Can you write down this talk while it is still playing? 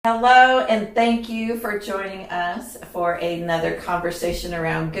Hello, and thank you for joining us for another conversation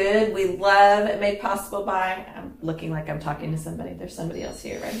around good. We love Made Possible by, I'm looking like I'm talking to somebody. There's somebody else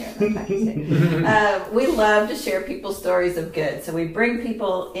here, right here. We love to share people's stories of good. So we bring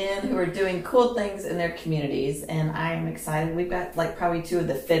people in who are doing cool things in their communities, and I am excited. We've got like probably two of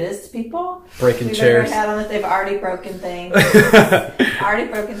the fittest people breaking we've chairs. ever had on it. They've already broken things.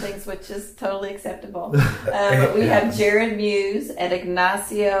 Which is totally acceptable. But we have Jared Muse and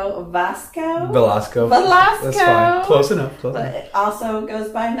Ignacio Velasco. That's fine. Close enough. But it also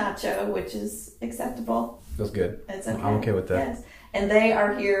goes by Nacho, which is acceptable. That's good. It's okay. I'm okay with that. Yes. And they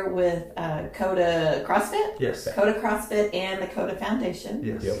are here with Coda CrossFit. Yes. Coda CrossFit and the Coda Foundation.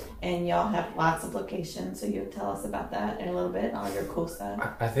 Yes. Yep. And y'all have lots of locations, so you'll tell us about that in a little bit, all your cool stuff.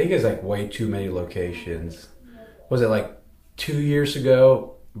 I think it's like way too many locations. Was it like 2 years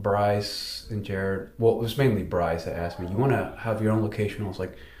ago? Bryce and Jared. Well, it was mainly Bryce that asked me, "You want to have your own location?" I was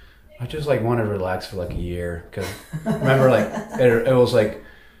like, "I just like want to relax for like a year." Because remember, like it was like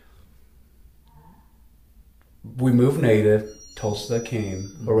we moved native. Tulsa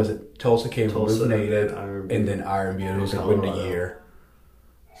came, or was it Tulsa came? Tulsa, moved native, and then Iron Butte. It was like within a year.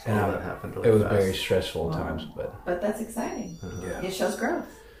 So And that happened really It was fast. very stressful at times, but But that's exciting. yeah, It shows growth.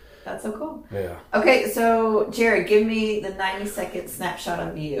 That's so cool. yeah. Okay, so Jared, give me the 90-second snapshot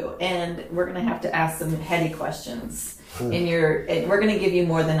of you, and we're gonna have to ask some heady questions. We're gonna give you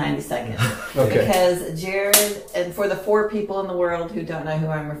more than 90 seconds. Okay. Because Jared, and for the 4 people in the world who don't know who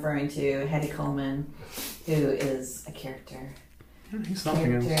I'm referring to, Hetty Coleman, who is a character. He's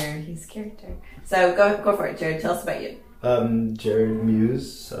something else. He's character. So go for it, Jared. Tell us about you. Jared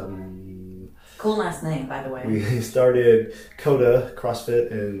Muse. Cool last name, by the way. We started Coda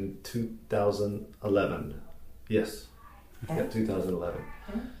CrossFit in 2011. Yes. Okay. Yeah, 2011.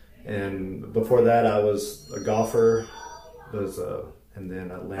 Okay. And before that, I was a golfer. And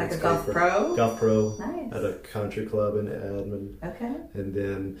then a landscaper. Like a golf pro? Golf pro. Nice. At a country club in Edmond. Okay. And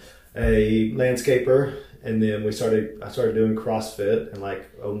then a landscaper. And then I started doing CrossFit in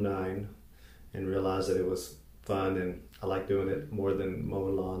like 2009 and realized that it was fun and I like doing it more than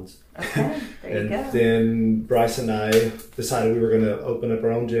mowing lawns. Okay. There you And go. then Bryce and I decided we were going to open up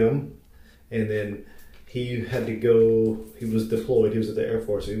our own gym. And then he had to go, he was deployed, he was at the Air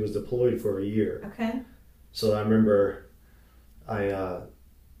Force, so he was deployed for a year. Okay. So I remember I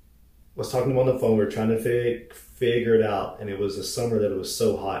was talking to him on the phone, we were trying to figure it out, and it was a summer that it was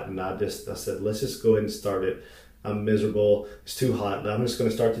so hot, and I said, let's just go ahead and start it. I'm miserable, it's too hot, I'm just going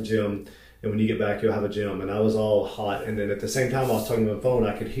to start the gym, and when you get back, you'll have a gym. And I was all hot, and then at the same time I was talking on the phone,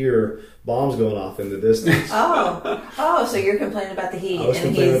 I could hear bombs going off in the distance. So you're complaining about the heat, I was and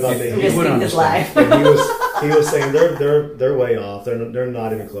complaining he's about the heat. risking his life. And he was saying they're way off. They're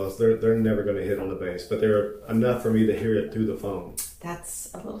not even close. They're never going to hit on the base, but they're enough for me to hear it through the phone.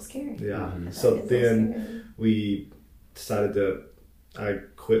 That's a little scary. Yeah. That So is a then little scary. we decided I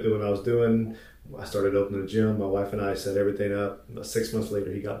quit doing what I was doing. I started opening a gym. My wife and I set everything up. About 6 months later,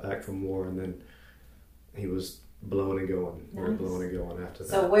 he got back from war, and then he was blowing and going. We were Nice. blowing and going after that.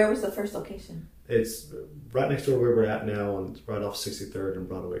 So where was the first location? It's right next to where we're at now, right off 63rd and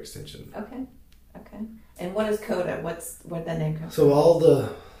Broadway Extension. Okay. And what is Coda? Where'd that name come from?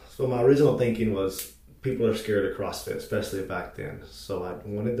 So my original thinking was people are scared of CrossFit, especially back then. So I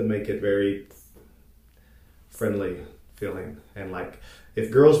wanted to make it very friendly feeling, and like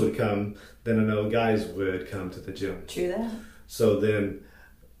if girls would come, then I know guys would come to the gym. True that. So then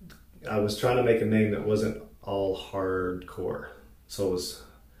I was trying to make a name that wasn't all hardcore. So I was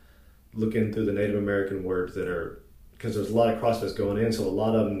looking through the Native American words that are, because there's a lot of CrossFits going in, so a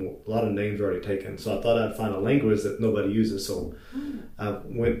lot of names are already taken. So I thought I'd find a language that nobody uses. So I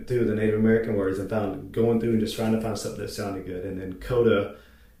went through the Native American words and going through and just trying to find something that sounded good. And then Coda,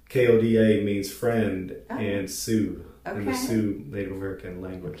 Koda, means friend, and Sioux in the Okay. Sioux Native American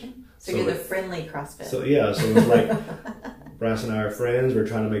language. Okay. So you're the friendly CrossFit. So yeah, so it was like Bryce and I are friends. We're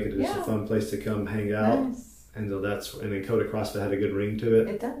trying to make it just a fun place to come hang out. Nice. And so and then Coda CrossFit had a good ring to it.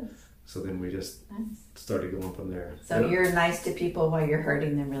 It does. So then we just Nice. started going from there. So And you're nice to people while you're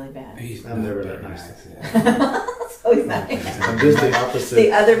hurting them really bad. I'm never that nice. So he's nice. I'm just the opposite.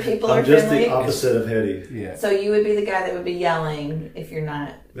 The other people are I'm just friendly. the opposite of Hetty. Yeah. So you would be the guy that would be yelling if you're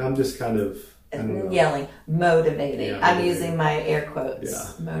not I'm just kind of I don't know. yelling, motivating. Yeah, I'm motivating. using my air quotes.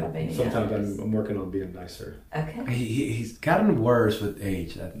 Yeah. Motivating. Sometimes others. I'm working on being nicer. Okay. He's gotten worse with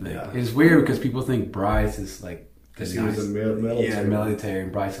age. I think Yeah. it's weird because people think Bryce is like Because he was a military. Yeah, military,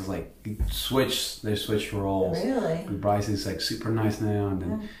 and Bryce is like they switched roles. Really? And Bryce is like super nice now, and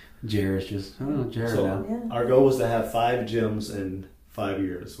then Jared's just Jared So now. Yeah. our goal was to have 5 gyms in 5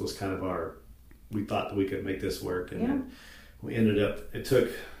 years. Was kind of we thought that we could make this work, and Yeah. then we ended up. It took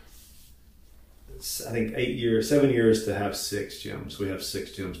I think 7 years to have 6 gyms. We have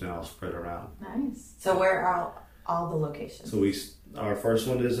 6 gyms now spread around. Nice. So where are all the locations? So our first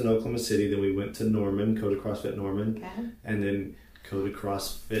one is in Oklahoma City. Then we went to Norman, Coda CrossFit Norman, Okay. and then Coda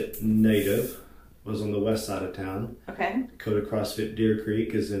CrossFit Native was on the west side of town. Okay. Coda CrossFit Deer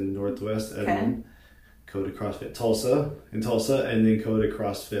Creek is in northwest Edmond. Coda CrossFit Tulsa in Tulsa, and then Coda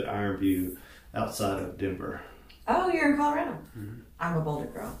CrossFit Ironview outside of Denver. Oh, you're in Colorado. I'm a Boulder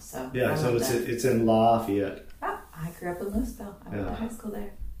girl, so Yeah, I so love it's that. it's in Lafayette. Oh, I grew up in Louisville. I went to Yeah. high school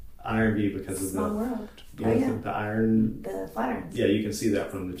there. Ironview because Small of world. the, Oh, yeah. the iron. The Flatirons. Yeah, you can see that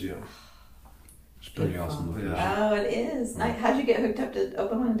from the gym. It's pretty awesome location. Yeah. Oh, it is. Nice. How'd you get hooked up to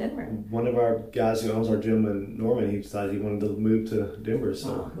open one in Denver? One of our guys who owns our gym in Norman, he decided he wanted to move to Denver, Well,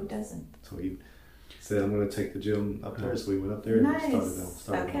 so who doesn't? he said, "I'm going to take the gym up there." So we went up there and Nice.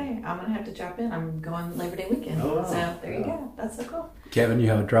 started. Okay, I'm gonna have to drop in. I'm going Labor Day weekend. Oh, wow. So there you Yeah. go. That's so cool. Kevin, you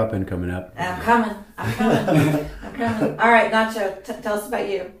have a drop in coming up. I'm coming. I'm coming. I'm coming. All right, Nacho, tell us about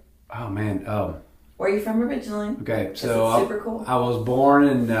you. Oh man. Where are you from originally? Okay. 'Cause So it's super cool. I was born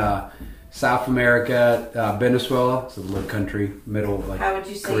in South America, Venezuela. It's a little country, middle like How would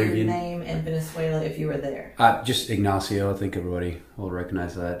you say Caribbean. your name in Venezuela if you were there? Just Ignacio. I think everybody will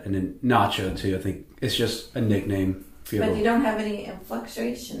recognize that, and then Nacho too. I think it's just a nickname. But you don't have any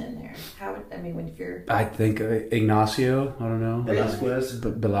inflectuation in there. How would, I mean, when you're... I think Ignacio. I don't know. Velasquez.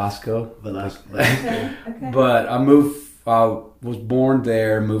 Velasco. Velasquez. Okay, okay. But I was born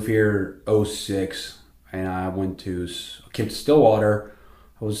there, moved here 06, and I came to Stillwater.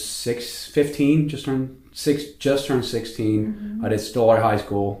 I was 15, just turned 16. I did Stillwater High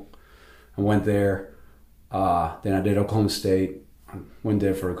School. I went there. Then I did Oklahoma State. I went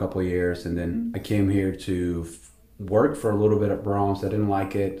there for a couple of years, and then I came here to work for a little bit at Brahms. I didn't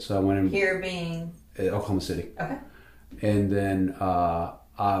like it, so I went in Here being... Oklahoma City. Okay. And then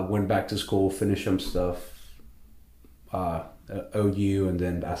I went back to school, finished some stuff, OU, and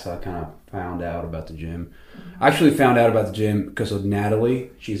then that's how I kind of found out about the gym. I actually found out about the gym because of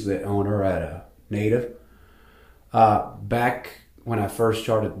Natalie. She's the owner at Native. Back when I first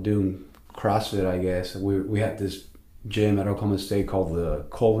started doing CrossFit, I guess, we had this gym at Oklahoma State called the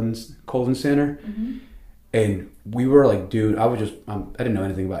Colvin Center. And we were like, dude, I didn't know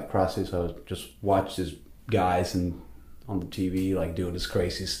anything about CrossFit, so I was just watched these guys on the TV like doing this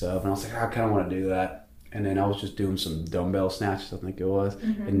crazy stuff, and I was like, I kind of want to do that. And then I was just doing some dumbbell snatches, I think it was.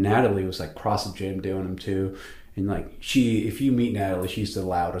 And Natalie was like across the gym doing them too. And like if you meet Natalie, she's the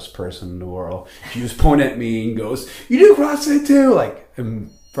loudest person in the world. She just pointed at me and goes, "You do CrossFit too?" Like in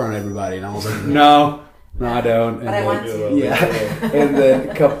front of everybody, and I was like, No, I don't. And But I want to. Yeah. And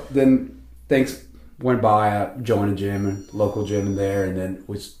then things went by. I joined a gym, a local gym in there, and then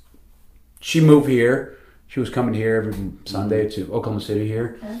she moved here. She was coming here every Sunday to Oklahoma City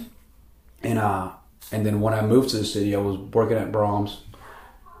here. Okay. And then when I moved to the city, I was working at Brahms.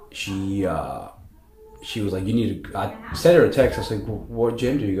 She was like, "You need to." I sent her a text. I was like, "What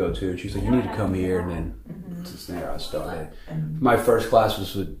gym do you go to?" And she's like, "You need to come here." And then since there I started. My first class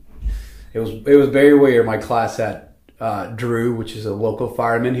was it was very weird. My class had Drew, which is a local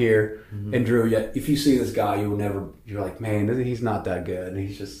fireman here, and Drew. Yeah, if you see this guy, you're like, man, he's not that good. And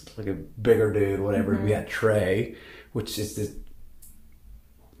he's just like a bigger dude, whatever. We had Trey, which is this,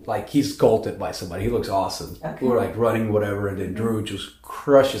 like, he's sculpted by somebody. He looks awesome. Okay. We were like running whatever, and then Drew just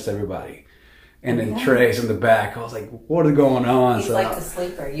crushes everybody. And then Trey's in the back. I was like, what is going on? He's So like the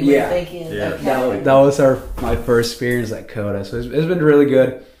sleeper. You were thinking, okay. that was my first experience at Coda. So it's been really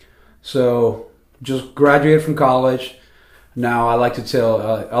good. So just graduated from college. Now I like to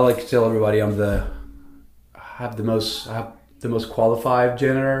tell everybody I have the most qualified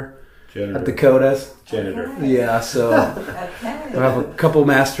janitor at the Codas. Janitor. Okay. Yeah, so Okay. I have a couple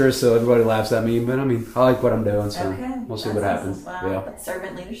masters, so everybody laughs at me. But I mean, I like what I'm doing, so Okay. we'll see That's what happens. awesome. Wow. Yeah, That's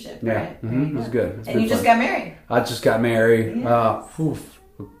servant leadership. yeah, Right? it was good. It's And been you just fun. got married. I just got married. Yes. About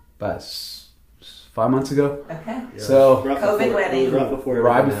 5 months ago. Okay. So COVID wedding. It was right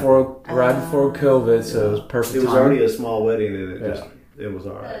right before before COVID, so it was perfect. it was timing. already a small wedding, and it was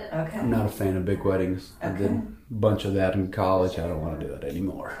all right. Okay. I'm not a fan of big weddings. I did a bunch of that in college. I don't want to do it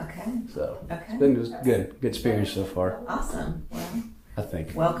anymore. Okay. So Okay. it was good experience so far. Awesome. Well, I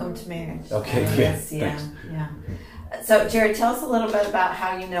think. welcome to marriage. Okay, good. Yes, yeah, Thanks. yeah. So, Jared, tell us a little bit about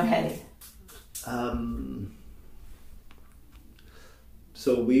how you know Hetty.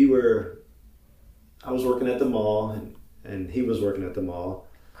 So I was working at the mall, and he was working at the mall.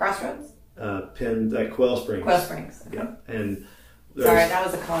 Crossroads? Pinned at Quail Springs. Quail Springs. Okay. Yeah, and Sorry, that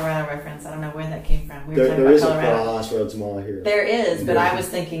was a Colorado reference. I don't know where that came from. We were talking There about is a Colorado. Crossroads Mall here. There is, but Yeah. I was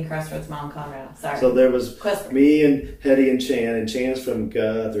thinking Crossroads Mall in Colorado. Sorry. So there was Quest- me and Hetty and Chan's from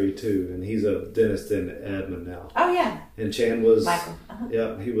Guthrie too, and he's a dentist in Edmond now. Oh yeah, And Chan was, Michael.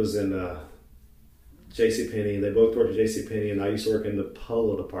 yeah, he was in JCPenney. They both worked at JCPenney, and I used to work in the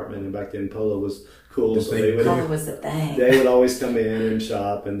Polo department. And back then, Polo was cool, The so big they would Polo was the thing. they would always come in and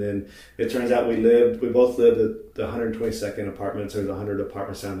shop. And then it turns out we both lived at the 122nd apartments. There's 100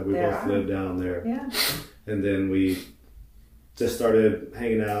 apartments down there. We There both are. lived down there. Yeah. And then we just started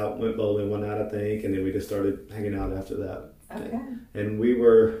hanging out, went bowling one night, I think, and then we just started hanging out after that. Okay. And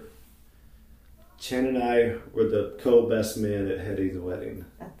Chan and I were the co-best men at Hetty's wedding.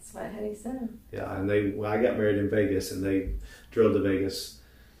 That's what Hetty said. Yeah, and I got married in Vegas, and they drove to Vegas.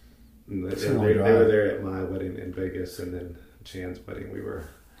 And That's they a long were drive. there at my wedding in Vegas, and then Chan's wedding. We were,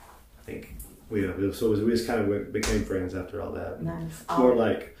 I think, we just kind of became friends after all that. Nice. It's more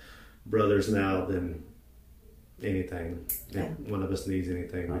like brothers now than anything. Yeah. If one of us needs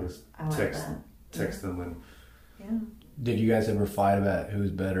anything, we just I like text that. text them, and Yeah. Did you guys ever fight about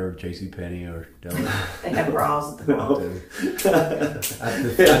who's better, JCPenney or Dillard? They have bras at the mall. at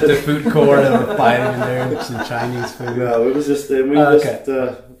the food court and the fighting in there with some Chinese food. no, it was just I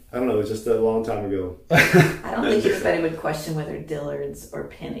don't know, it was just a long time ago. I don't think anybody would question whether Dillard's or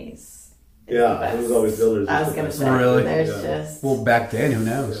Penny's. is the Yeah, best. it was always Dillard's. I was going to say, Really? there's Yeah. just. Well, back then, who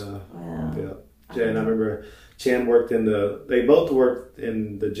knows? Yeah. Wow. Yeah. Jan, I remember Chan they both worked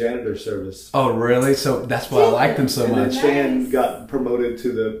in the janitor service. Oh, really? So that's why I like them so And then much. Chan Nice. got promoted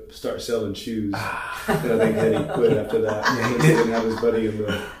to start selling shoes. And I think Hetty quit after that. Yeah, he He didn't have his buddy in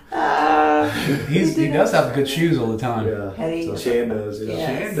the. He does have good shoes all the time. Yeah. Hetty. So Chan does. Yeah. Yes.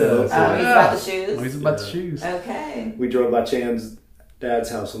 Chan does. Oh, he's about the shoes? Oh, he's about the Yeah. shoes. Okay. We drove by Chan's dad's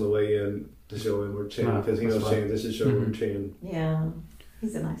house on the way in to show him where Chan, Oh, because he that's knows fun. Chan. This is show him Mhm. Chan. Yeah.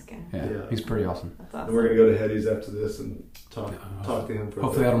 He's a nice guy. Yeah, Yeah. he's pretty awesome. That's And awesome. we're gonna go to Hetty's after this and talk to him for.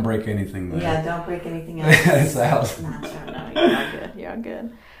 Hopefully, I don't break anything there. Yeah, don't break anything else. It's the house. No, you're all good. You're all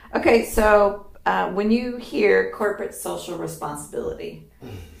good. Okay, so when you hear corporate social responsibility,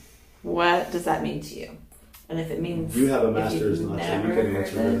 what does that mean to you? And if it means You have a if you've master's, not so you never can heard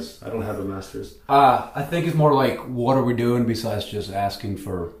answer it. this. I don't have a master's. I think it's more like, what are we doing besides just asking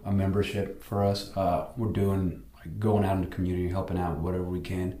for a membership for us? We're doing, like, going out in the community, helping out whatever we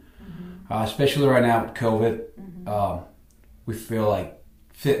can. Especially right now with COVID, we feel like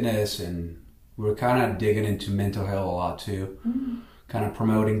fitness, and we're kind of digging into mental health a lot too. Kind of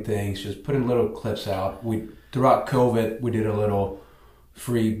promoting things, just putting little clips out. Throughout COVID, we did a little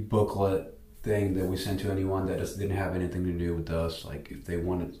free booklet thing that we sent to anyone that just didn't have anything to do with us. Like if they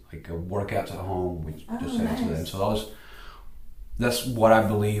wanted like a workouts at home, we just sent it to them. Nice. So that's what I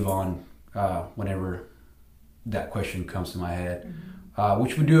believe on whenever that question comes to my head,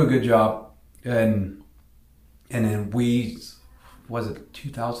 which we do a good job. And then was it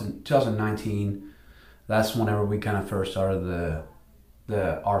 2019? That's whenever we kind of first started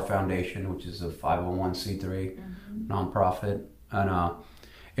our foundation, which is a 501c3 nonprofit, and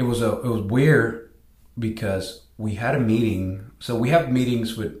it was weird because we had a meeting. So we have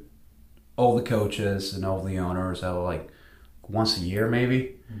meetings with all the coaches and all the owners like once a year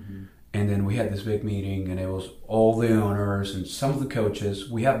maybe. And then we had this big meeting, and it was all the owners and some of the coaches.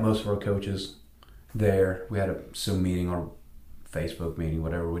 We have most of our coaches there. We had a Zoom meeting or Facebook meeting,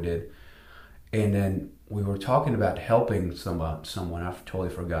 whatever we did. And then we were talking about helping someone. I totally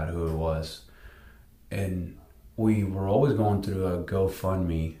forgot who it was. And we were always going through a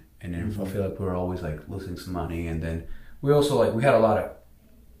GoFundMe, and then I feel like we were always like losing some money. And then we also we had a lot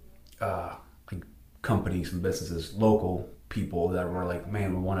of like companies and businesses, local people that were like,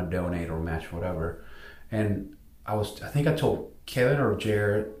 man, we want to donate or match whatever. And I think I told Kevin or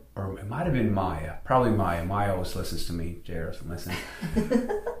Jared, or it might have been Maya, probably Maya. Maya always listens to me. Jared doesn't listen.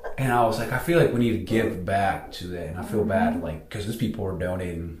 And I was like, I feel like we need to give back to that. And I feel bad, like, because these people are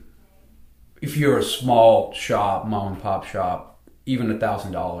donating. If you're a small shop, mom and pop shop, even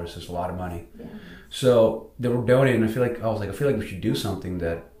 $1,000 is a lot of money. Yeah. So they were donating. I feel like we should do something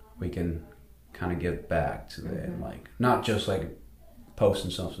that we can kind of give back to them, like not just like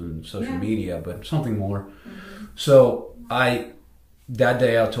posting something on social media, but something more. So that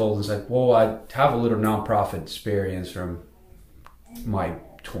day I told them, like, well, I have a little nonprofit experience from my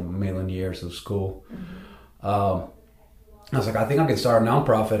 20 million years of school. I was like, I think I can start a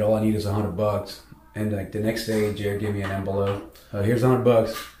nonprofit. All I need is $100. And like the next day, Jared gave me an envelope. Here's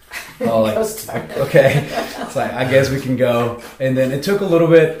 $100. Okay. It's like, I guess we can go. And then it took a little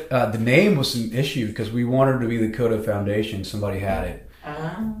bit. The name was an issue because we wanted to be the Coda Foundation. Somebody had it.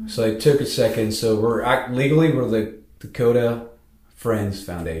 So it took a second. So we're the Coda Friends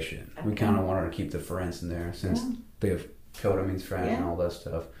Foundation. We Okay. kind of wanted to keep the friends in there since Yeah. they have Coda means friend and Yeah. all that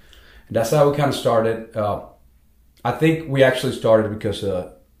stuff. And that's how we kind of started. I think we actually started because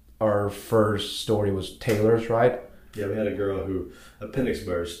our first story was Taylor's, right? Yeah, we had a girl who appendix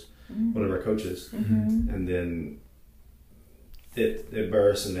burst, one of our coaches, and then it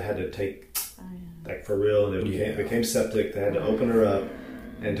burst, and they had to take like for real, and it became septic. They had to open her up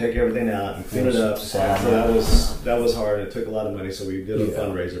and take everything out and clean it up. So that was hard. It took a lot of money, so we did a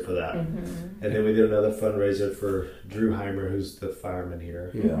fundraiser for that, and then we did another fundraiser for Drew Heimer, who's the fireman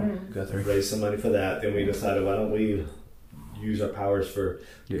here. Yeah, Guthrie. Raised some money for that. Then we decided, why don't we use our powers for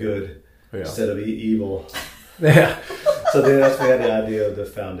good instead of evil? Yeah. So then that's when we had the idea of the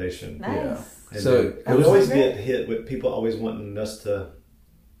foundation. Nice. And So then we always get hit with people always wanting us to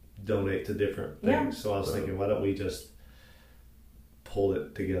donate to different things. Yeah. So I was thinking, why don't we just pull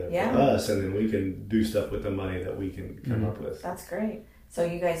it together Yeah. for us, and then we can do stuff with the money that we can come up with. That's great. So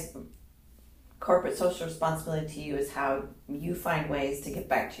you guys, corporate social responsibility to you is how you find ways to give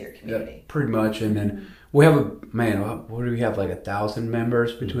back to your community. Yeah, pretty much. And then we have what do we have, like 1,000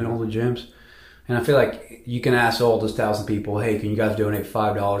 members between all the gyms? And I feel like you can ask all those 1,000 people, hey, can you guys donate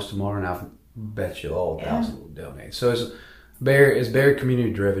 $5 tomorrow? And I bet you all 1,000 will donate. So it's very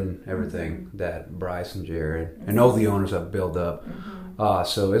community driven, everything that Bryce and Jared and all the owners have built up.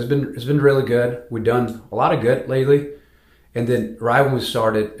 So it's been really good. We've done a lot of good lately. And then right when we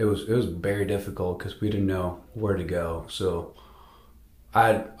started, it was very difficult because we didn't know where to go. So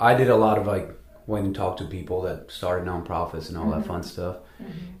I did a lot of like went and talked to people that started nonprofits and all that fun stuff.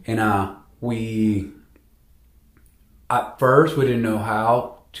 And at first we didn't know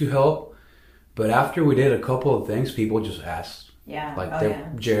how to help, but after we did a couple of things, people just asked. Yeah.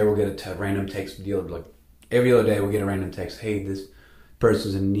 Like Jared will get a random text deal, like every other day we get a random text, hey, this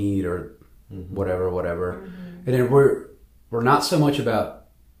person's in need or whatever. And then we're not so much about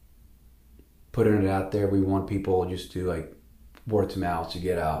putting it out there. We want people just to like word to mouth to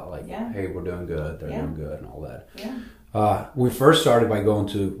get out, like, hey, we're doing good, they're doing good and all that. Yeah. We first started by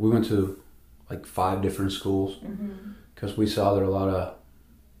we went to like 5 different schools because we saw there a lot of,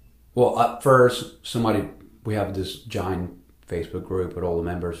 well, at first we have this giant Facebook group with all the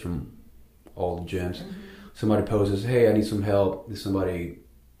members from all the gyms. Somebody poses, hey, I need some help.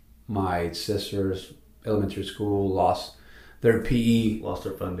 My sister's elementary school lost their PE. Lost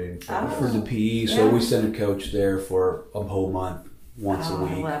our funding For the PE, so we sent a coach there for a whole month, once a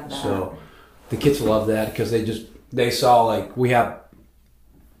week. I love that. So the kids love that because they saw like we have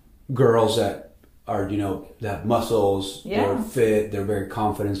girls that are that have muscles, they're fit, they're very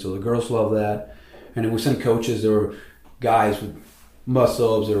confident. So the girls love that, and then we sent coaches. There were guys with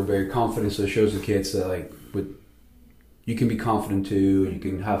muscles that were very confident. So it shows the kids that you can be confident too. You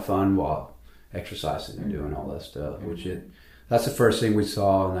can have fun while exercising and doing all that stuff. That's the first thing we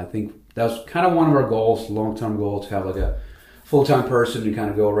saw, and I think that was kind of one of our goals, long-term goal, to have like a full-time person to kind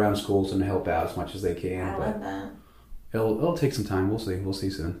of go around schools and help out as much as they can. I love that. It'll take some time. We'll see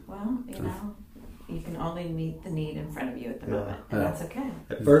soon. Well, you can only meet the need in front of you at the moment, and that's okay.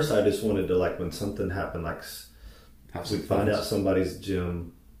 At first, I just wanted to, like, when something happened, like we find out somebody's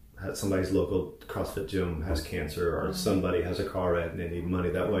gym, somebody's local CrossFit gym has cancer, or somebody has a car wreck and they need money.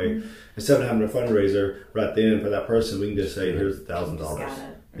 That way, instead of having a fundraiser right then for that person, we can just say, here's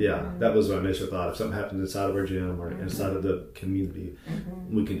 $1,000. Yeah, that was my initial thought. If something happens inside of our gym or inside of the community,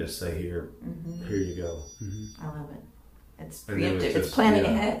 we can just say, here you go. I love it. It's And then preemptive. it's It's planning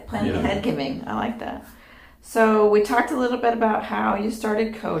ahead giving. I like that. So we talked a little bit about how you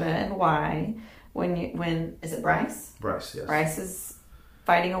started Coda and why. When is it Bryce? Bryce, yes. Bryce is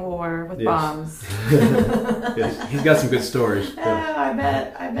fighting a war with bombs. Yes. He's got some good stories. Oh, I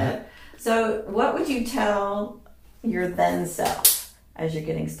bet. So what would you tell your then self as you're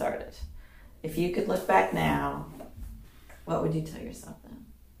getting started? If you could look back now, what would you tell yourself then?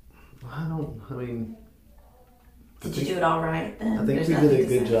 Did you do it all right then? I think we did a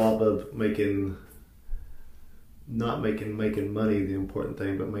good job of not making money the important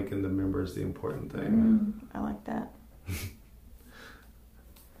thing, but making the members the important thing. I like that.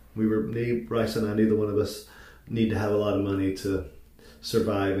 Bryce and I, neither one of us need to have a lot of money to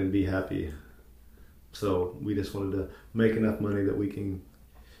survive and be happy. So we just wanted to make enough money that we can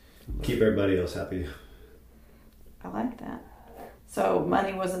keep everybody else happy. I like that. So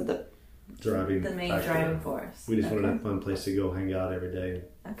money wasn't the main factor. driving force. We just wanted a fun place to go hang out every day,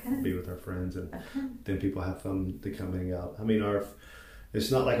 Okay. be with our friends, and then people have fun to come hang out. I mean,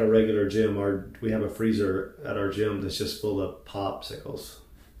 it's not like a regular gym. We have a freezer at our gym that's just full of popsicles.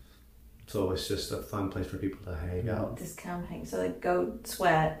 So it's just a fun place for people to hang out. Just come hang. So go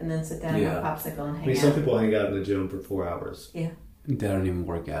sweat and then sit down and have a popsicle and hang out. Some people hang out in the gym for 4 hours. Yeah. They don't even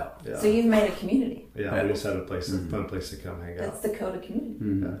work out. Yeah. So you've made a community. Yeah, we just had a place, a fun place to come hang That's out. Dakota community.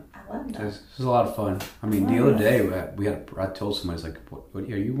 Mhm. I love that. It was a lot of fun. I mean, the other day I told somebody, it's like, what,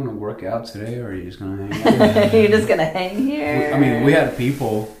 are you going to work out today, or are you just going to hang out? You're just gonna hang here. I mean, we had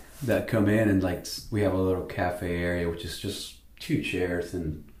people that come in, and like we have a little cafe area, which is just 2 chairs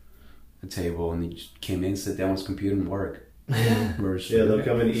and a table, and they just came in, sit down on his computer, and work. Yeah, they'll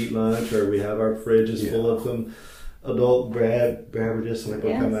come and eat lunch, or we have our fridges full of some adult beverages, so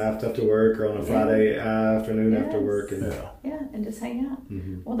people come after work, or on a Friday afternoon after work, and and just hang out.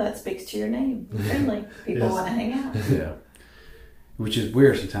 Mhm. Well, that speaks to your name. Friendly. People want to hang out. Yeah. Which is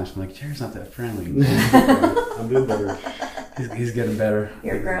weird sometimes. I'm like, Jared's not that friendly. I'm doing better. He's getting better.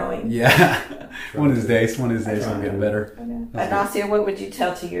 You're growing. Yeah. One of these days I'm getting better. Okay. Nasia, what would you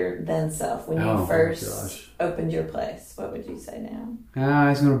tell to your then self when you first opened your place? What would you say now?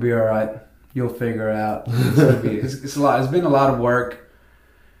 It's going to be all right. You'll figure it out. It's a lot. It's been a lot of work,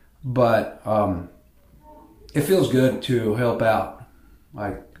 but it feels good to help out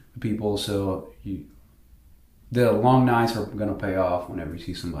like people. So the long nights are going to pay off whenever you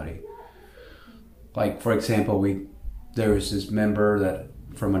see somebody. Like for example, there was this member that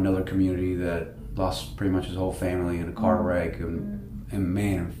from another community that lost pretty much his whole family in a car wreck, and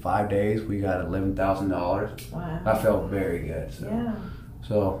man, in 5 days we got $11,000. Wow. I felt very good.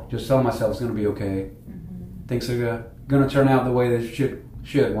 So just tell myself it's going to be okay. Things are going to turn out the way they should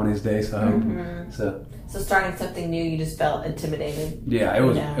one of these days, I hope. So starting something new, you just felt intimidated? Yeah, it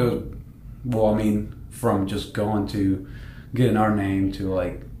was, well, I mean, from just going to getting our name to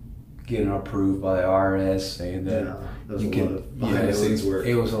like getting approved by the IRS saying that you can, behind the scenes work.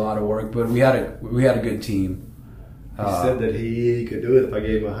 It was a lot of work, but we had a good team. He said that he could do it if I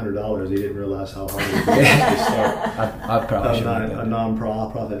gave him $100. He didn't realize how hard it was to start I probably should a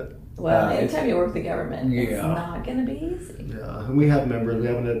non-profit. Well, anytime you work the government, it's Yeah. not going to be easy. Yeah, and we have members.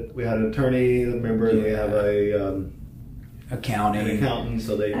 We had an attorney, a member, and we have a accounting, an accountant.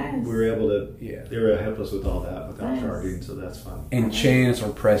 So we were able to. Yeah. They were help us with all that without Nice. charging. So that's fun. and chance or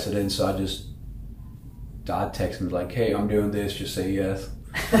precedent. So I text him like, "Hey, I'm doing this. Just say yes."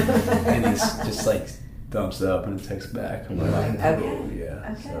 And he's just like thumbs up and texts back. I'm like, Okay.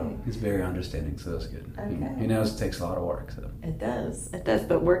 yeah. Okay. So he's very understanding. So that's good. Okay. He knows it takes a lot of work. So It does.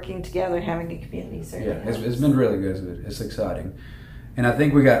 But working together, having a community certainly yeah, it's helps. been really good. It's exciting, and I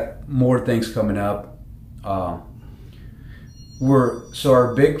think we got more things coming up. Our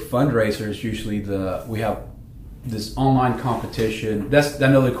big fundraiser is usually we have this online competition. That's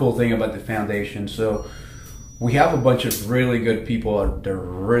another cool thing about the foundation. So we have a bunch of really good people. They're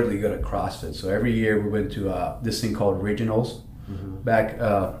really good at CrossFit. So every year we went to this thing called Regionals back,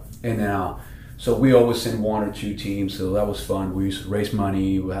 and then so we always send 1 or 2 teams. So that was fun. We used to raise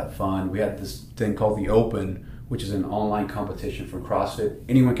money. We had fun. We had this thing called the Open, which is an online competition for CrossFit.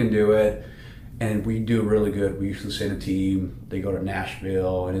 Anyone can do it. And we do really good. We usually send a team. They go to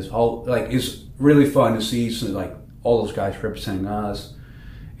Nashville, and it's really fun to see all those guys representing us,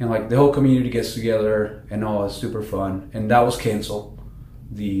 and like the whole community gets together, and it's super fun. And that was canceled,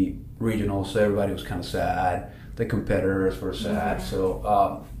 the regional, so everybody was kind of sad. The competitors were sad.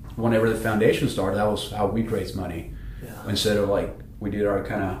 So whenever the foundation started, that was how we raised money. Yeah. Instead of we did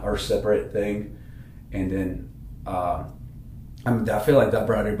our separate thing, and then I feel like that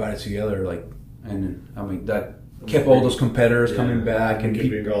brought everybody together. And I mean that kept all those competitors coming back, and we could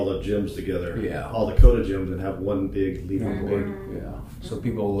bring all the gyms together. Yeah. All the Dakota gyms, and have one big leaderboard. Yeah, so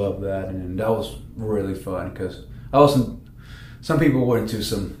people love that, and that was really fun because some people went into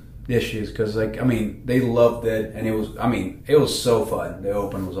some issues because they loved it, and it was so fun. The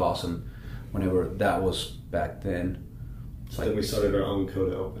Open was awesome whenever that was back then. So then we started our own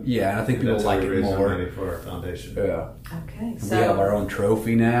Dakota Open. Yeah, I think And people that's how like we it raised our more. money for our foundation. Yeah. Okay. And So we have our own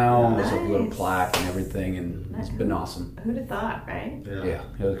trophy now. It's like a little Nice. plaque and everything, and it's been awesome. who'd have thought, right? Yeah,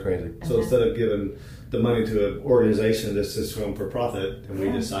 it was crazy. So instead of giving the money to an organization that's just from for profit, and we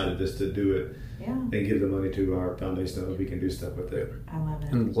decided just to do it Yeah. and give the money to our foundation that we can do stuff with it. I love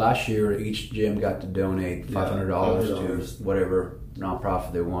it. And last year, each gym got to donate $500 to whatever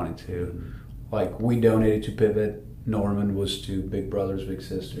nonprofit they wanted to. Like we donated to Pivot. Norman was to Big Brothers Big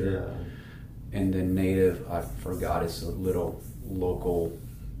Sister, and then Native, I forgot, it's a little local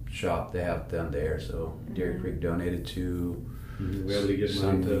shop they have down there. So Dairy Creek donated to. We were able to give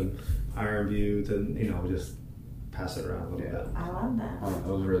money to Iron View to just pass it around a little bit. I love that. Oh,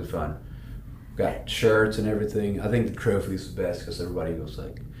 it was really fun. Got shirts and everything. I think the trophy is the best because everybody was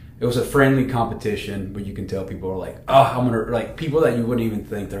it was a friendly competition, but you can tell people are I'm gonna people that you wouldn't even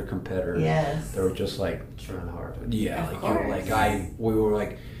think they're competitors. Yes. They were just Trying hard. yeah, Of course. we were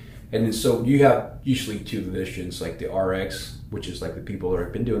And then so you have usually two divisions, like the RX, which is like the people that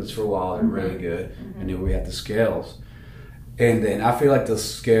have been doing this for a while, they're really good, and then we have the scales. And then I feel like the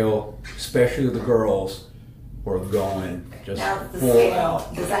scale, especially the girls, were going just Now the full scale,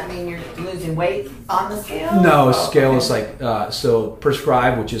 out. does that mean you're losing weight on the scale? No, Oh, scale okay. is like so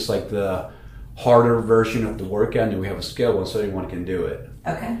prescribed, which is like the harder version of the workout, and then we have a scale one so anyone can do it.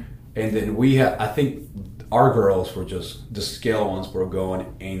 Okay. And then we have, I think our girls were just, the scale ones were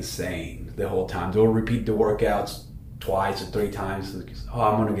going insane the whole time. They'll repeat the workouts twice or three times. Oh,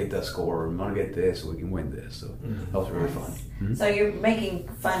 I'm going to get that score. I'm going to get this so we can win this. So that was really fun. Nice. So you're making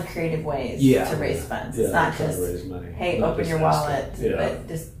fun, creative ways Yeah. to raise funds. Yeah, It's not trying to just, raise money. hey, Not open just your fast wallet, stuff. Yeah. but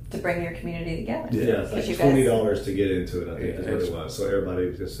just to bring your community together. Yeah, it's Because like you guys- $20 to get into it, I think Yeah, is what it's- it was. So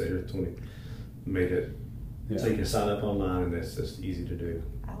everybody just said, here's 20. Made it. Yeah. So you can sign up online and it's just easy to do.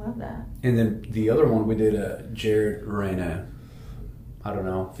 I love that. And then the other one we did, Jared ran I don't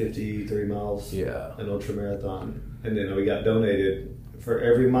know. 53 miles, Yeah. an ultra marathon. And then we got donated for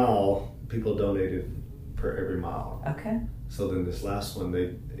every mile, people donated per every mile. Okay. So then this last one,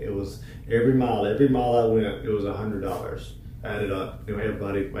 it was every mile I went, it was $100 added up.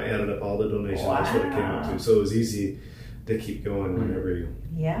 Everybody, I added up all the donations. That's what it came up Wow. to. So it was easy to keep going whenever you.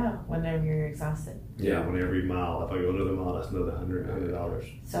 Yeah, whenever you're exhausted. Yeah, when every mile, if I go another mile, that's another $100.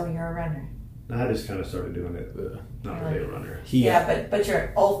 So you're a runner. I just kind of started doing it, not really a runner. Yeah, but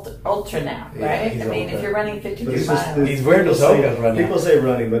you're ultra now, Yeah, right? he's I mean, ultra. if you're running But 52 it's just- miles. He's wearing those people say- Hokas right now. People say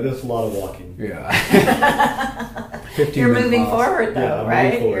running, but it's a lot of walking. Yeah. You're 15-minute moving miles. forward though, Yeah, I'm moving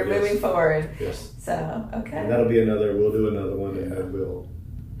right? forward, You're yes. moving forward. Yes. So, okay. And that'll be we'll do another one and then we'll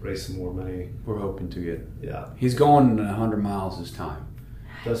raise some more money. We're hoping to get. Yeah. He's going 100 miles this time.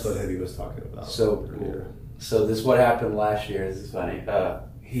 That's what Hetty was talking about So earlier. So this is what happened last year. This is funny.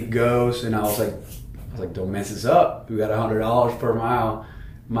 He goes and I was like, don't mess this up. We got $100 per mile.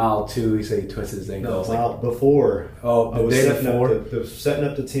 Mile 2, he said he twisted his ankle. I No, was like, before. oh, I the was day setting before. up setting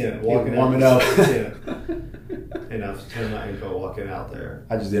up the tent, walking warming out up. to the tent, and I was turning my ankle walking out there.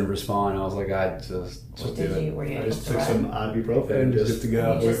 I just didn't respond. I was like, What just did do it. you? Were you I able just to took run? some ibuprofen And and just just to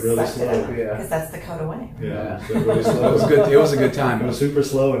go. went really slow. Yeah. Because that's the code away. Yeah, so really It slow. was good. It was a good time. It was super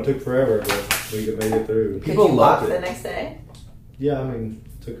slow and took forever, but we made it through. Could People you walk loved it. the next day? Yeah, I mean,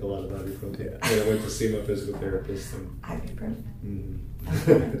 took a lot of ibuprofen. Yeah. I went to see my physical therapist. And, Ibuprofen. mm.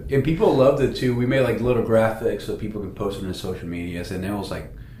 And people loved it too. We made like little graphics so people can post it on social medias, and it was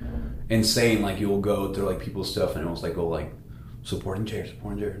like insane. Like you'll go through like people's stuff, and it was like supporting Jared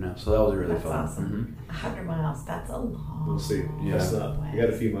now. So that was really That's fun. awesome. 100 miles. That's a long. We'll see. Yeah. It's not. way. We got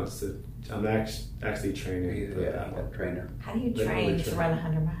a few months to. I'm actually training. for Yeah, that one. that trainer. How do you They train really to train. run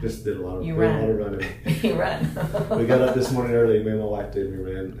 100 miles? Just did a lot of You did a run. lot of running. You run. We got up this morning early. Me and my wife did. We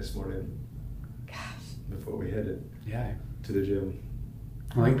ran this morning Gosh. before we headed Yeah. to the gym.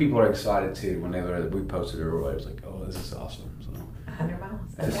 I think people are excited too when we posted it. Everybody was like, "Oh, this is awesome!" So 100 miles.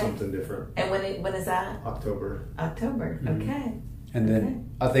 Just Okay. something different. And when is that? October. October. Mhm. Okay. And then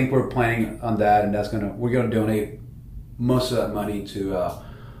I think we're planning on that, and we're gonna donate most of that money to.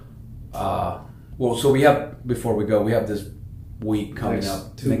 So we have before we go, we have this week coming Next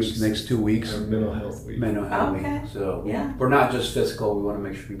up 2 weeks. next 2 weeks. Our mental health week. Mental health Okay. week. So Yeah. we're not just physical. We want to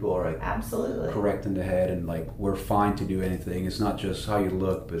make sure people are like Absolutely. correct in the head, and like we're fine to do anything. It's not just how you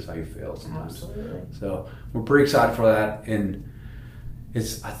look, but it's how you feel sometimes. Absolutely. So we're pretty excited for that, and I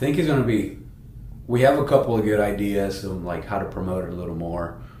think it's going to be. We have a couple of good ideas on like how to promote it a little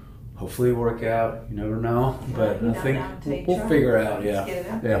more. Hopefully, work out. You never know, but You I don't think know until you we'll try. figure it out. Yeah, Just get it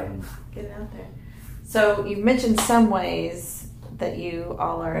out yeah. there. Get it out there. So you mentioned some ways that you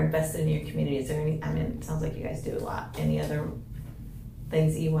all are invested in your community. Is there any? I mean, it sounds like you guys do a lot. Any other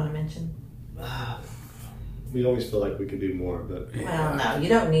things that you want to mention? We always feel like we could do more, but Well, no, you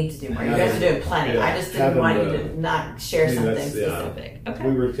don't need to do more. You guys are doing plenty. Yeah, I just didn't having want you the- to not share I mean, something that's- yeah. specific. Okay.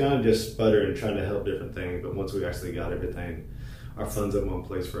 we were kind of just sputtering, trying to help different things. But once we actually got everything, our funds in one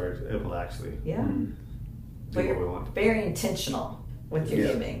place, we're able to actually Yeah. Mhm. do But what we you're want. very intentional with your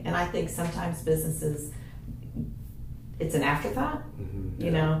Yeah. giving, and I think sometimes businesses, it's an afterthought, Mhm.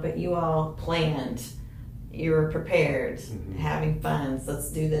 you know. But you all planned. You were prepared, Mhm. having funds. Let's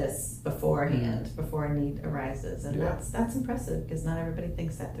do this beforehand, before a need arises, and Yeah. that's impressive because not everybody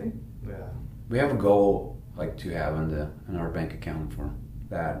thinks that through. Yeah. We have a goal like to have in our bank account for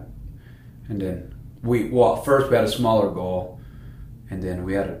that, and then first we had a smaller goal, and then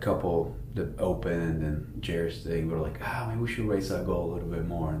we had a couple that opened, and then Jared's thing. We were like, maybe we should raise that goal a little bit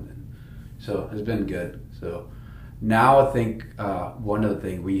more, and then so it's been good. So now I think one other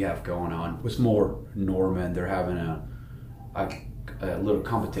thing we have going on was more Norman. They're having a little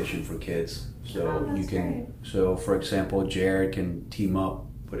competition for kids. So Oh, that's you can. great. So for example, Jared can team up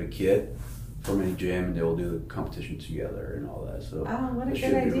put a kit from any gym, and they'll do the competition together and all that. So Oh, what a it good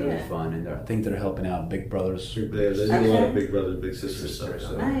should be idea. really fun. And I think they're helping out Big Brothers, They do a lot Okay. of Big Brothers, Big Sisters stuff.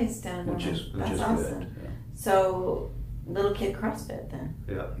 So- Nice down which there. is That's good. awesome. Yeah. So, little kid CrossFit then.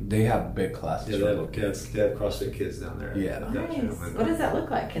 Yeah. They have big classes Yeah, for they little have, kids. they have CrossFit kids down there. Yeah. Nice. What does that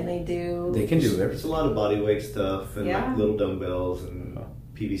look like? Can they do? They can do It's everything. a lot of body weight stuff and Yeah. like little dumbbells and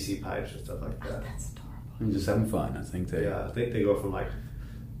PVC pipes and stuff like Oh, that. that's adorable. And just having fun. I think they. Yeah, I think they go from like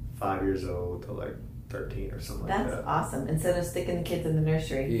 5 years old to like 13 or something like That's that. awesome. Instead of sticking the kids in the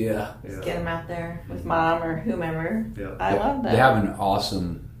nursery, Yeah. just get them out there with mom or whomever. Yeah. I love that. They have an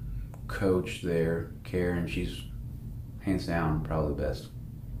awesome coach there, Karen. She's hands down probably the best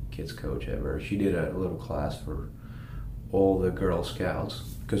kids coach ever. She did a little class for all the Girl Scouts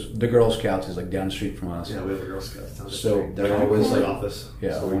because the Girl Scouts is like down the street from us. Yeah, we have a Girl Scouts down the So street. they're Like, always in the like- office.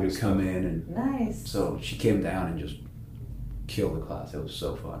 Yeah, So when we we just come in, and Nice. so she came down and just killed the class. It was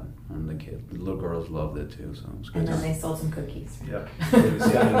so fun, and the little girls loved it too. So it was good. And then time. they sold some cookies. Yeah.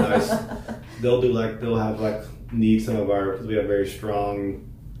 It's kind of nice. They'll have like need some of our, because we have very strong,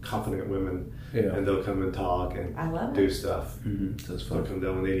 confident women, Yeah. and they'll come and talk and I love do it. stuff. Mm-hmm. So it's They'll fun. come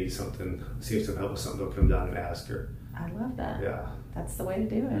down when they need something, see some help with something. They'll come down and ask her. I love that. Yeah, That's the way to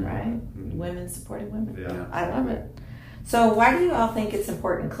do it, Mhm. right? Mhm. Women supporting women. yeah. I love it. So, why do you all think it's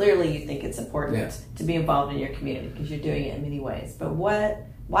important? Clearly, you think it's important Yeah. to be involved in your community because you're doing it in many ways. But why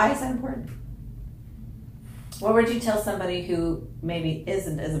is that important? What would you tell somebody who maybe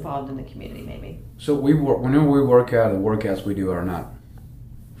isn't as involved in the community? Maybe. So whenever we work out, the workouts we do are not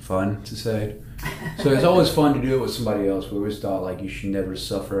fun to say. So it's always fun to do it with somebody else. We always thought like you should never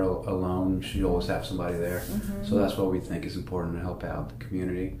suffer alone. You should always have somebody there. Mhm. So that's why we think it's important to help out the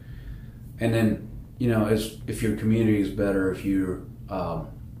community. And then if your community is better, if you're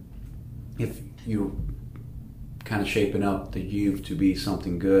kind of shaping up the youth to be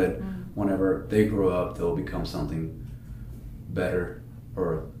something good, whenever they grow up, they'll become something better,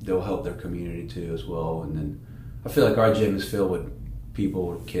 or they'll help their community too as well. And then I feel like our gym is filled with people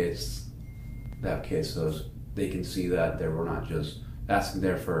with kids that have kids, so they can see that we're not just asking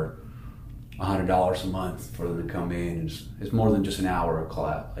there for $100 a month for them to come in. It's more than just an hour of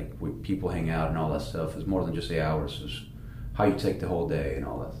class. Like people hang out and all that stuff. It's more than just the hours. It's how you take the whole day and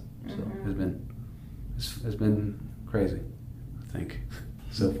all that. So it's been crazy, I think,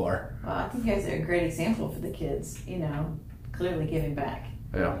 so far. Well, I think you guys are a great example for the kids. Clearly giving back.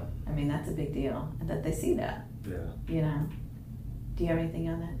 Yeah. I mean, that's a big deal, and that they see that. Yeah. Do you have anything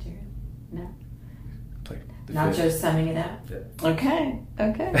on that, Jared? No. Like the Not fifth. just summing it up. Yeah. Okay.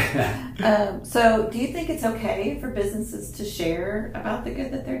 So, do you think it's okay for businesses to share about the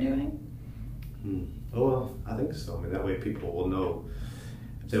good that they're doing? Oh well, I think so. I mean, that way people will know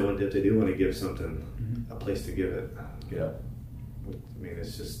if they do want to give something, a place to give it. Yeah. I mean,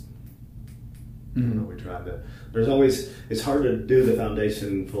 it's just. Mhm. We tried to. It's hard to do the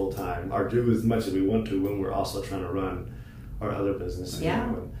foundation full time, or do as much as we want to when we're also trying to run our other business.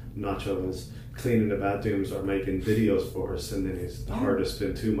 Yeah. When Nacho is cleaning the bathrooms or making videos for us, and then it's hard to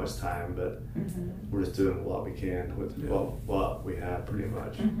spend too much time, but we're just doing what we can with what we have pretty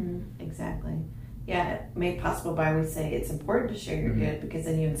much. Exactly. Yeah, made possible by we say it's important to share your good because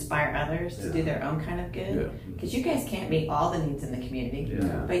then you inspire others to do their own kind of good. Yeah. Because you guys can't meet all the needs in the community,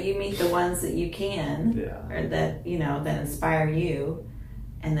 Yeah. but you meet the ones that you can, Yeah. or that that inspire you,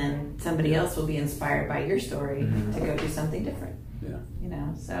 and then somebody else will be inspired by your story to go do something different.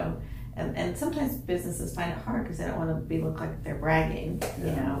 Yeah. So. And sometimes businesses find it hard because they don't want to look like they're bragging,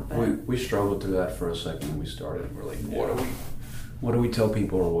 But We struggled through that for a second when we started. We're like, what do we tell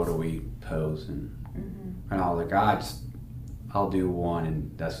people, or what do we post? And I was like, I'll do one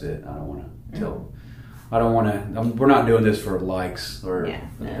and that's it. I don't want to tell. I don't want to. We're not doing this for likes or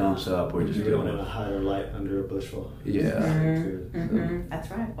thumbs up. We're just We don't doing want it. to hide our light under a bushel. Yeah. That's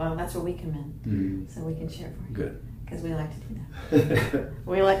right. Well, that's where we come in, Mhm. so we can share for you. Good. Because we like to do that.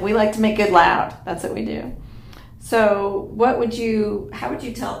 we like to make good loud. That's what we do. So, how would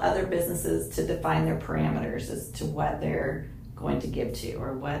you tell other businesses to define their parameters as to what they're going to give to,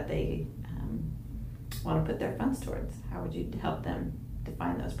 or what they want to put their funds towards? How would you help them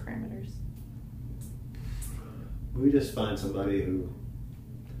define those parameters? We just find somebody who.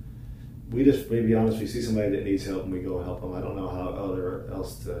 We be honest. We see somebody that needs help, and we go help them. I don't know how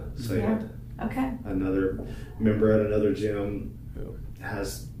else to say Yeah. it. Okay. Another member at another gym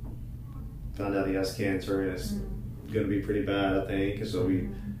has found out he has cancer, and it's going to be pretty bad, I think. And so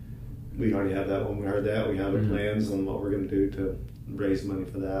we already have that when we heard that. We have Mhm. plans on what we're going to do to raise money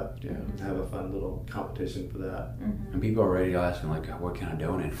for that. Yeah. Have a fun little competition for that. Mhm. And people are already asking like, what can I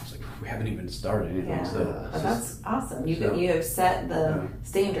donate? I was like, we haven't even started anything. Yeah. So Oh, that's awesome. You So- you have set the Yeah.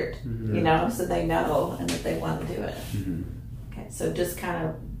 standard, Mhm. you know, so they know and that they want to do it. Mhm. Okay, so just kind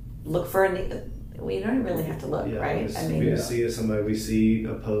of look for a need. We don't really have to look, Yeah, right? We just see somebody, we see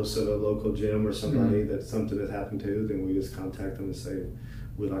a post of a local gym or somebody that something has happened to, then we just contact them and say,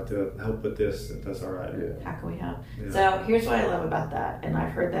 we'd like to help with this, if that's all right. Yeah. How can we help? Yeah. So here's what I love about that, and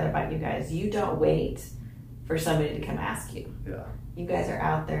I've heard that about you guys. You don't wait for somebody to come ask you. Yeah. You guys are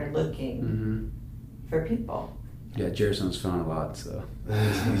out there looking Mhm. for people. Yeah, Jerrison's fun a lot, so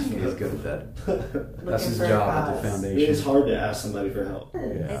he's good at that. That's Looking his for a job at the cause. foundation. It's hard to ask somebody for help. Yeah.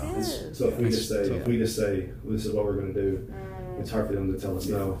 It is. So if we It's just say, this is what we're going to do, Mm, it's hard for them to tell us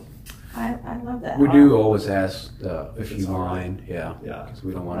no. I love that. We do always ask if It's you all right. mind, yeah, Yeah. because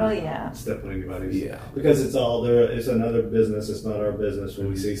we don't want Oh to. yeah. Step on anybody's. Yeah. Because it's all there. It's another business. It's not our business. When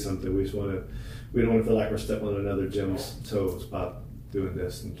we see something, we just want to. We don't want to feel like we're stepping on another gym's toes by doing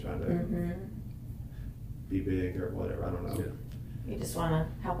this and trying to hmm be big or whatever. I don't know. Yeah. You just want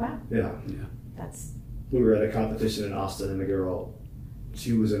to help out. Yeah. That's We were at a competition in Austin, and the girl,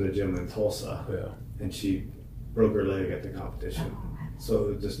 she was in a gym in Tulsa, Yeah. and she broke her leg at the competition. oh, So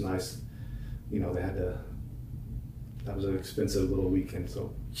it was just nice. You know, they had to. That was an expensive little weekend,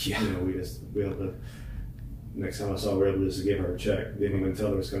 so Yeah. you know, we were able to. Next time I saw her, we were able to just give her a check. Didn't even tell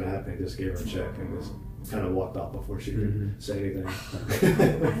her it was going to happen. Just gave her a check and just kind of walked off before she could Mhm. say anything.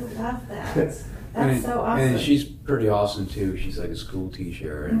 I love that. That's And, so awesome. and she's pretty awesome too. She's like a school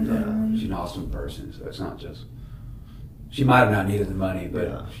teacher, and Mhm. she's an awesome person. So it's not just. She might have not needed the money, but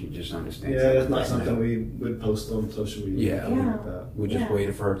Yeah. she just understands. Yeah, it's not Right something now. we would post on social media. Yeah. anything Yeah. Like that. We just Yeah.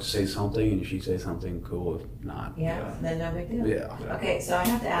 waited for her to say something, and if she say something, cool. If not, yeah, then no big deal. yeah. Okay, so I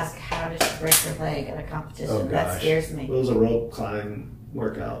have to ask, how did she break her leg at a competition? Oh, That gosh. scares me. Well, it was a rope climb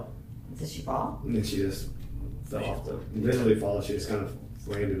workout, Did she fall? and then she just fell off the. Literally fall. She just kind of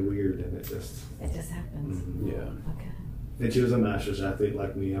landed weird, and it just. It just happens. Mhm. Yeah. Okay. And she was a masters athlete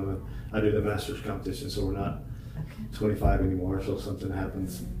like me. I do the masters competition, so we're not Okay. 25 anymore. So if something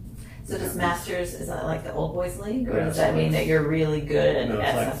happens. So does Masters, is that like the old boys league, or Yeah, does that so mean that you're really good No, at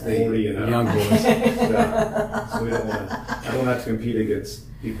it's like something? 40 and up. Young boys. Yeah. So we don't want to. I don't have to compete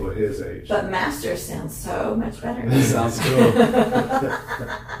against people at his age. But Masters sounds so much better. Sounds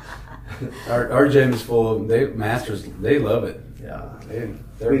Our gym is full of masters. They love it. Yeah. They, I mean,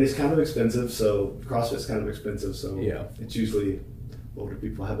 they're, it's kind of expensive, so CrossFit's kind of expensive, so Yeah. it's usually older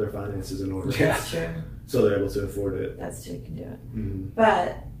people have their finances in order, Yeah. That's true. so they're able to afford it. That's true. You can do it. Mhm.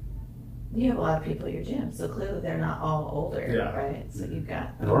 But you have a lot of people at your gym, so clearly they're not all older, Yeah. right? So you've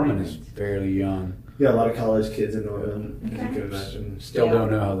got. Norman is fairly young. Yeah, a lot of college kids in Northern, as Okay. you can imagine. Still Yeah.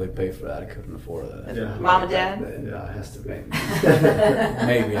 don't know how they pay for that. I couldn't afford that. Yeah. Mom and Dad? Yeah, it has to be.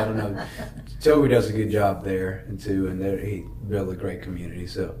 Maybe, I don't know. Toby does a good job there, and too, and he built a great community.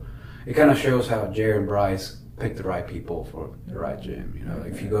 So it kind of shows how Jared and Bryce pick the right people for the right gym. You know,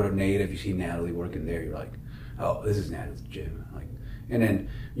 like if you go to Native, you see Natalie working there, you're like, oh, this is Natalie's gym. Like, and then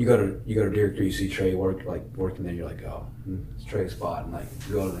you go to Deer Creek, you see Trey working there, you're like, oh, it's Trey's spot. And like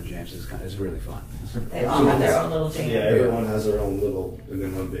you go to the gyms, it's really fun. They all have their own little gym. Yeah, everyone has their own little, and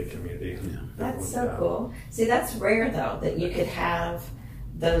then one big community. Yeah. That's so Yeah. cool. See, that's rare though, that you could have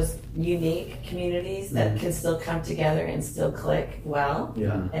those unique communities that Mhm. can still come together and still click well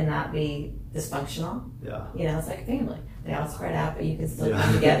Yeah, and not be dysfunctional. yeah. You know, it's like a family. They all spread out, but you can still Yeah.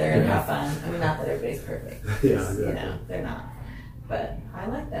 come together and Yeah. have fun. I mean, not that everybody's perfect. Yeah, Just, exactly. You know, they're not. But I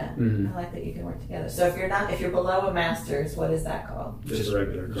like that. Mhm. I like that you can work together. So if you're below a master's, what is that called? Just a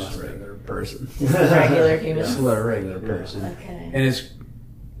regular Just a CrossFit. regular person. Regular human. Just a regular person. Okay. And it's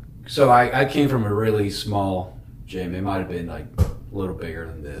so I came from a really small gym. It might have been like a little bigger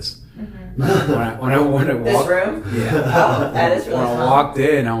than this. Mhm. When I This walked, room? yeah. Oh, that is really When I small. walked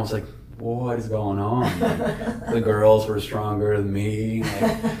in, I was like, "What is going on?" The girls were stronger than me.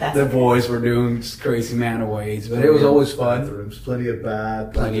 Like, That's the okay. boys were doing just crazy amount of weights, but it was always fun. Bathrooms, plenty of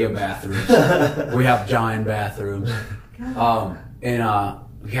Plenty of bathrooms. We have giant bathrooms. And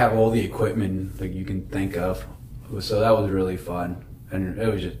we have all the equipment that you can think of. So that was really fun. And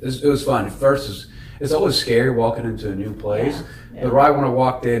it was fun. At first, it's always scary walking into a new place. Yeah. But right when I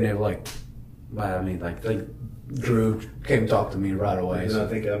walked in, they were like, Drew came and talked to me right away. And I So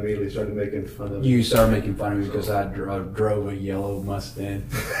think I immediately started making fun of you started making fun of me because I drove a yellow Mustang.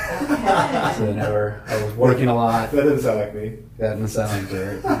 Okay. So I was working a lot. That doesn't sound like me. That doesn't sound like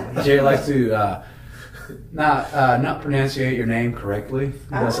Jerry. Jerry likes to not pronunciate your name correctly. He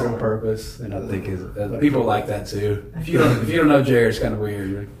does it on purpose, and I think people like that too. If you don't know Jerry, it's kind of weird.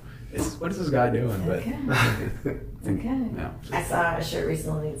 You're like, what is this guy doing? But Okay. think, Okay. yeah. I saw a shirt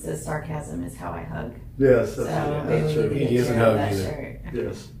recently that says sarcasm is how I hug. Yes, So that's, maybe we sure. need to He get doesn't Jared hug that either. shirt.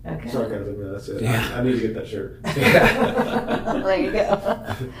 Yes. Okay. Sarcasm, yeah, that's it. Yeah. I need to get that shirt. There you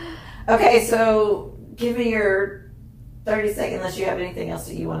go. Okay, so give me your 30 seconds, unless you have anything else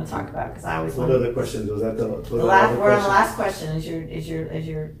that you want to talk about, because I always What want other questions? Was that the the other last. We're on the question? last question. Is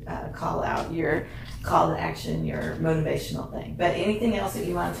your call out, your call to action, your motivational thing. But anything else that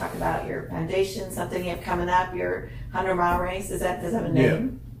you want to talk about? Your foundation, something you have coming up, your 100-mile race. Does that have a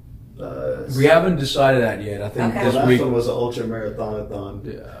name? We haven't decided that yet. I think Okay. The this last week. one was an ultra marathon.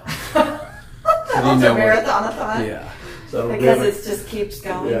 Yeah. Ultra know what- marathon-a-thon? Yeah. So we Because haven't, it just keeps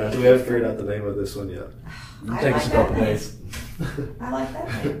going. yeah, so we haven't figured out the name of this one yet. It'll I take like us a that couple name. days. I like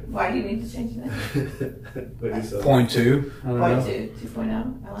that name. Why do you need to change the name? What you said? Point two. I don't Point know. 2,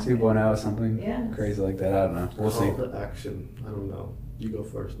 2.0. I like 2.0 or something Yeah. crazy like that. I don't know. We'll see. Call to action. I don't know. You go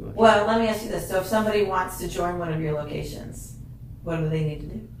first. Mike. Well, let me ask you this. So if somebody wants to join one of your locations, what do they need to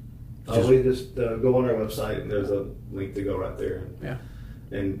do? We just go on our website. And there's a link to go right there. Yeah.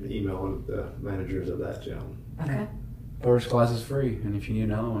 And email one of the managers of that gym. Okay. First class is free, and if you need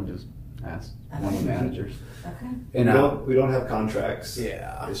another one, just ask one of the managers. Okay. And We don't have contracts.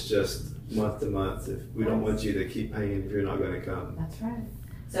 yeah, It's just month to month. If we don't want you to keep paying if you're not going to come, That's right.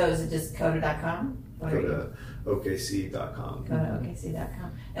 So is it just coda.com? What go are you? to okc.com. Go to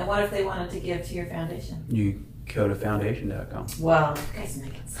okc.com. And what if they wanted to give to your foundation? you go to foundation.com. Well, you guys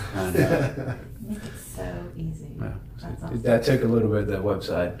make it so, And, make it so easy. yeah, That's so awesome. that took a little bit of that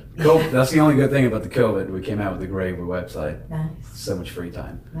website. That's the only good thing about the COVID. We came out with the Graver website. Nice. So much free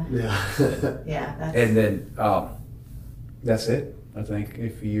time. Nice. Yeah. Yeah, that's And then that's it. I think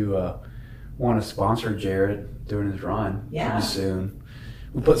if you want to sponsor Jared during his run Yeah. pretty soon,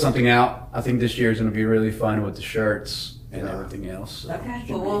 we'll put something out. I think this year is going to be really fun with the shirts and Yeah. everything else. So okay. it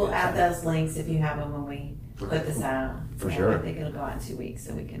should Well, be a we'll good add time. those links if you have them when we put this out. For So sure. I think it'll go out in 2 weeks,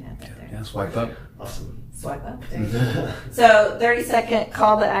 so we can have that there. Yeah, swipe up. Awesome. Swipe up. There you go. So 30-second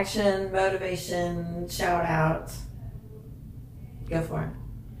call to action, motivation, shout out. Go for it.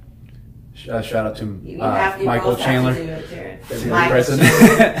 Shout out to You Michael both Chandler, have to do it, Jared. the Mike president.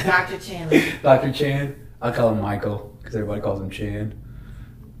 Chandler, Dr. Chandler. Dr. Chan. I call him Michael because everybody calls him Chan.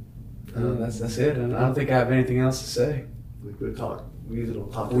 That's it. And I don't think I have anything else to say. We could talk. We usually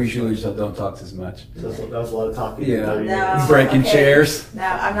don't talk. We as usually much. just don't talk as much. So that was a lot of talking. Yeah. 30 No. minutes. Breaking okay. chairs. No,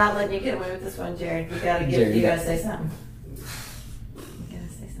 I'm not letting you get away with this one, Jared. You gotta give. Jared, You you gotta say something. You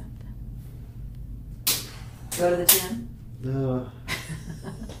gotta say something. Go to the gym. No,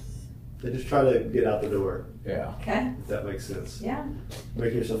 they just try to get out the door. Yeah. Okay. If that makes sense. Yeah.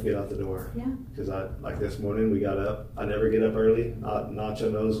 Make yourself get out the door. Yeah. Because like this morning we got up. I never get up early.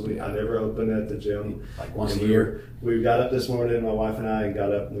 Nacho knows I never open at the gym. Like once And a year. We got up this morning, my wife and I, and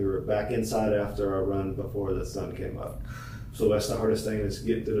got up and we were back inside after our run before the sun came up. So that's the hardest thing is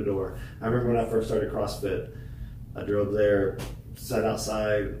getting to the door. I remember when I first started CrossFit, I drove there, sat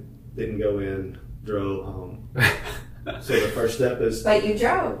outside, didn't go in, drove home. So the first step is But you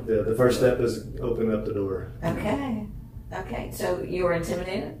drove. the first step is open up the door. Okay. Okay. So you were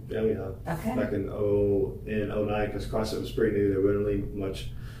intimidated. Yeah, yeah. Okay. Back in 09, because CrossFit was pretty new, there wasn't really much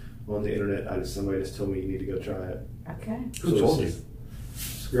on the internet. Somebody just told me you need to go try it. Okay. Who told you?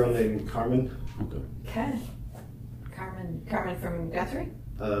 This girl named Carmen, Okay. Okay. Carmen from Guthrie.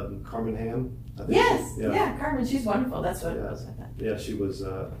 Carmen Ham. I think Yes. she- Yeah. Carmen. She's wonderful. That's what it Yeah. was. I thought. Yeah, she was.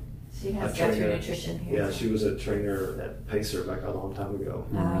 She has A Guthrie trainer. Nutrition here. Yeah, she was a trainer at Pacer back a long time ago.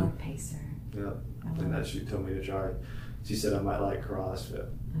 Oh, Pacer. Yeah, I and love that she told me to try. She said I might like CrossFit. it.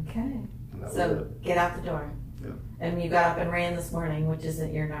 Okay. And that was So it. get out the door. Yeah. And you got up and ran this morning, which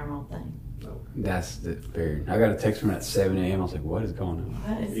isn't your normal thing. That's the very. I got a text from her at 7 a.m. I was like, what is going on?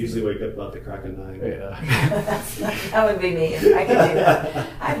 What I is usually wake up about the crack of 9. that would be me. I can do that.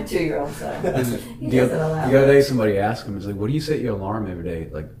 I have a 2-year-old, so he The doesn't allow other it. day, somebody asked him, "It's like, what do you set your alarm every day?"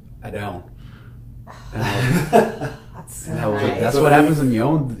 Like, I don't. And I was like, That's so and I was like, nice. that's But what we- happens when you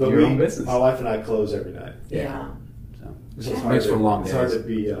own But your own business. my wife and I close every night. Yeah. So So it makes for long It's days. hard to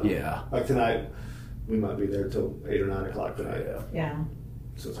be. Yeah. Like tonight, we might be there till 8 or 9 o'clock tonight. Yeah. Yeah.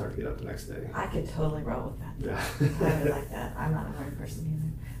 So it's hard to get up the next day. I could totally roll with that. Yeah. I would like that. I'm not a morning person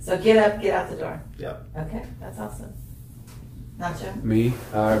either. So get up, get out the door. Yeah. Okay, that's awesome. Nacho? Me,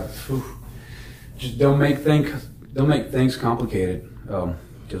 just don't make things complicated.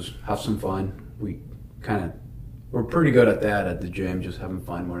 Just have some fun. We're pretty good at that at the gym, just having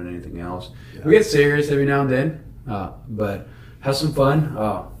fun more than anything else. Yeah. We get serious every now and then, but have some fun.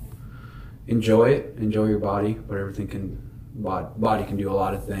 Enjoy it. Enjoy your body. But everything body can do a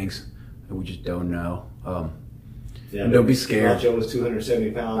lot of things that we just don't know. Yeah, And don't be scared. Nacho was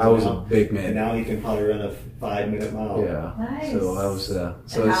 270 pounds. I was a now, big and man. now he can probably run a 5-minute mile. Yeah. Nice. So I was. So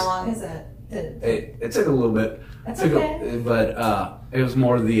And how long is it? it took a little bit. That's Took okay. but it was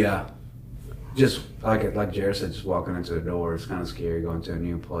more the just like Jared said, just walking into the door. It's kind of scary going to a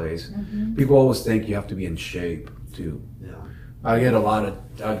new place. Mm-hmm. People always think you have to be in shape to. Yeah. I get a lot of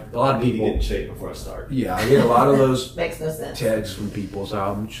I need to get people. in shape before I start. Yeah, I get a lot of those Makes no sense. texts from people. So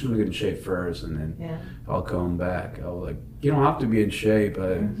I'm just gonna get in shape first, and then Yeah. I'll come back. I was like, you don't have to be in shape.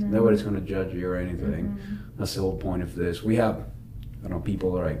 Nobody's gonna judge you or anything. That's the whole point of this. We have, I don't know,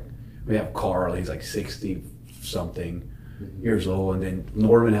 people are like, we have Carl. He's like 60 something years old, and then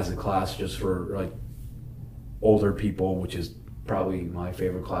Norman has a class just for like older people, which is probably my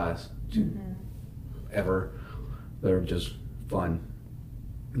favorite class ever. They're just fun.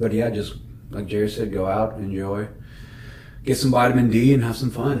 But yeah, just like Jerry said, go out, enjoy, get some vitamin D, and have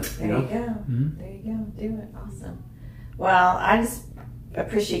some fun. There You know? you go. Mhm. There you go. Do it. Awesome. Well, I just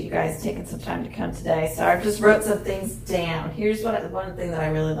appreciate you guys taking some time to come today. So I just wrote some things down. Here's one thing that I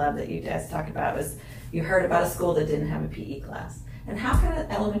really love that you guys talk about is you heard about a school that didn't have a PE class. And how can an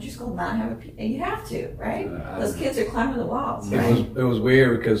elementary school not have a PE? You have to, right? Those kids are climbing the walls, right? It was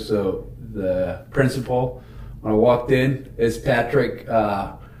weird because the principal, when I walked in, is Patrick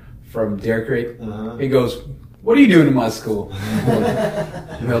from Dare Creek. Uh-huh. He goes, "What are you doing in my school?"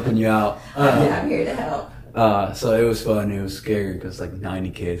 I'm helping you out. Yeah, I'm here to help. So it was fun. It was scary because like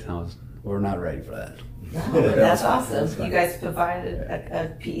 90 kids. And we're not ready for that. No, but that's awesome. You guys provided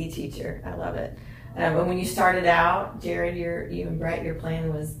a PE teacher. I love it. And when you started out, Jared, you and Brett, your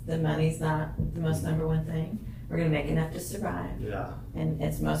plan was the money's not the most number one thing. We're going to make enough to survive. Yeah. And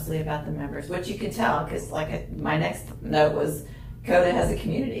it's mostly about the members, which you can tell because my next note was Coda has a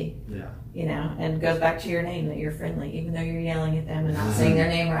community, Yeah. you know, and goes back to your name that you're friendly, even though you're yelling at them and not saying their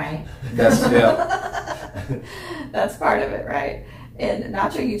name right. That's yeah, That's part of it, right? And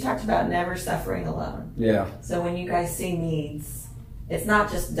Nacho, you talked about never suffering alone. yeah. So when you guys see needs, it's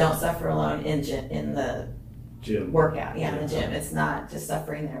not just don't suffer alone in the Gym. workout, in the gym. It's not just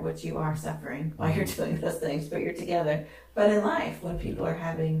suffering there, which you are suffering while you're doing those things, but you're together. But in life, when people are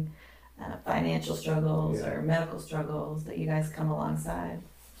having financial struggles or medical struggles, that you guys come alongside.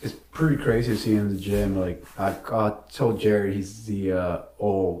 It's pretty crazy to see him in the gym. Like I told Jared, he's the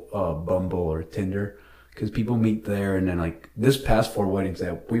old Bumble or Tinder, because people meet there, and then like this past 4 weddings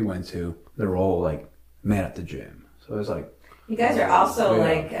that we went to, they're all like met at the gym. So it's like You guys are also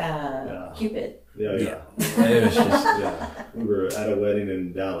Yeah. like Cupid. Yeah, yeah. it was just Yeah. We were at a wedding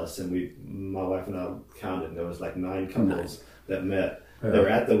in Dallas, and my wife and I counted, and there was like 9 couples that met. They were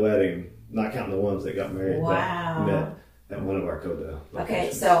at the wedding, not counting the ones that got married, Wow. but met at one of our Coda locations.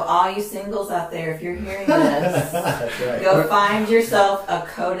 Okay, so all you singles out there, if you're hearing this, That's right. go find yourself a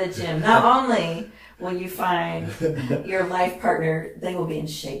Coda gym. Not only will you find your life partner, they will be in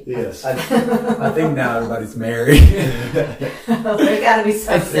shape. Yes. I think now everybody's married. There got to be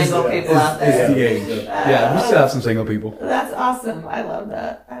some single people out It's there. the age. Yeah, we still have some single people. That's awesome. I love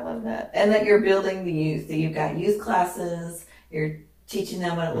that. I love that. And that you're building the youth. That you've got youth classes. You're teaching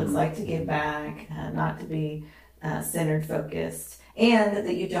them what it looks like to give back, not to be centered, focused, and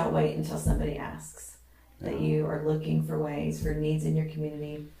that you don't wait until somebody asks. That you are looking for ways, for needs in your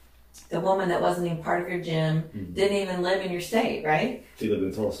community. The woman that wasn't even part of your gym didn't even live in your state, right? She lived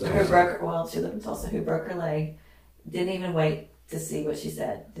in Tulsa. She lived in Tulsa, who broke her leg. Didn't even wait to see what she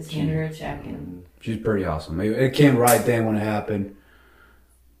said. Just handed her a check and She's pretty awesome. It came right then when it happened.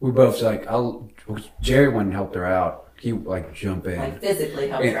 We both like, Jerry went and helped her out. He like jumped in. like physically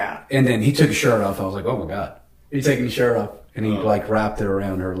helped her out. And then he took his shirt off. I was like, oh my God. He's taking his shirt off. And he like wrapped it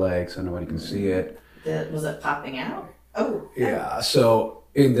around her leg so nobody can see it. Was it popping out? Oh. Yeah. So,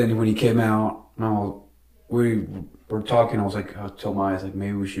 and then when he came out, we were talking. I was like, I told Maya, I was like,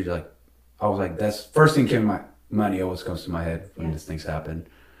 maybe we should like, I was like, that's first thing came to my money always comes to my head when these things happen.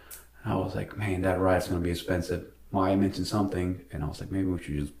 And I was like, man, that ride's going to be expensive. Maya mentioned something. And I was like, maybe we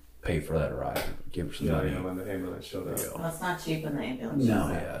should just pay for that ride. Give her some money. When the ambulance showed up. Well, it's not cheap when the ambulance No,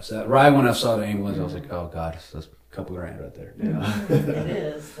 shows up. yeah. So right when I saw the ambulance, I was like, oh God, that's a couple grand right there. Yeah. It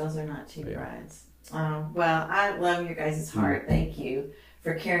is. Those are not cheap rides. Well, I love your guys' heart. Thank you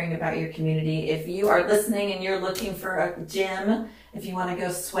for caring about your community. If you are listening and you're looking for a gym, if you want to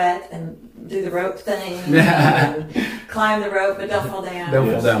go sweat and do the rope thing, and climb the rope, but don't fall down.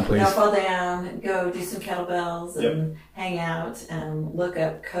 Don't fall down, please. Don't fall down. Go do some kettlebells and hang out. Look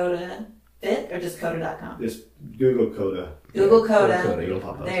up Coda Fit or just Coda.com. Just Google Coda. Google Coda. It'll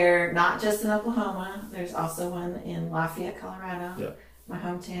pop up. They're not just in Oklahoma. There's also one in Lafayette, Colorado. Yep. my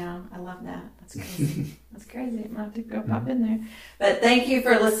hometown. I love that. That's crazy. That's crazy. I'm going to have to go pop in there. But thank you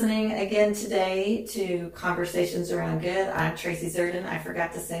for listening again today to Conversations Around Good. I'm Tracy Zerden. I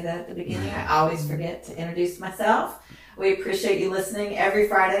forgot to say that at the beginning. I always forget to introduce myself. We appreciate you listening. Every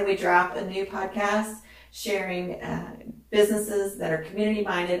Friday we drop a new podcast sharing businesses that are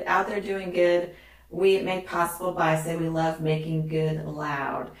community-minded, out there doing good. We Made Possible by say we love making good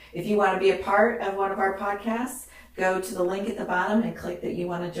loud. If you want to be a part of one of our podcasts, go to the link at the bottom and click that you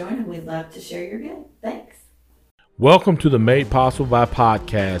want to join, and we'd love to share your good. Thanks. Welcome to the Made Possible by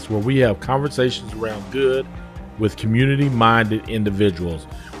podcast, where we have conversations around good with community-minded individuals.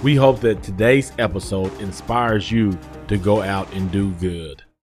 We hope that today's episode inspires you to go out and do good.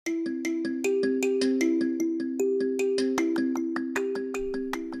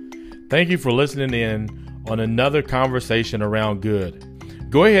 Thank you for listening in on another conversation around good.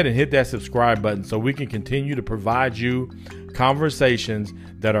 Go ahead and hit that subscribe button so we can continue to provide you conversations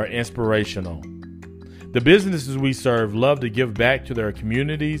that are inspirational. The businesses we serve love to give back to their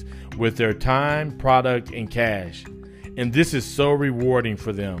communities with their time, product, and cash. And this is so rewarding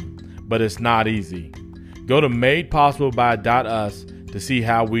for them, but it's not easy. Go to madepossibleby.us to see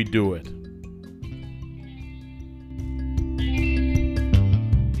how we do it.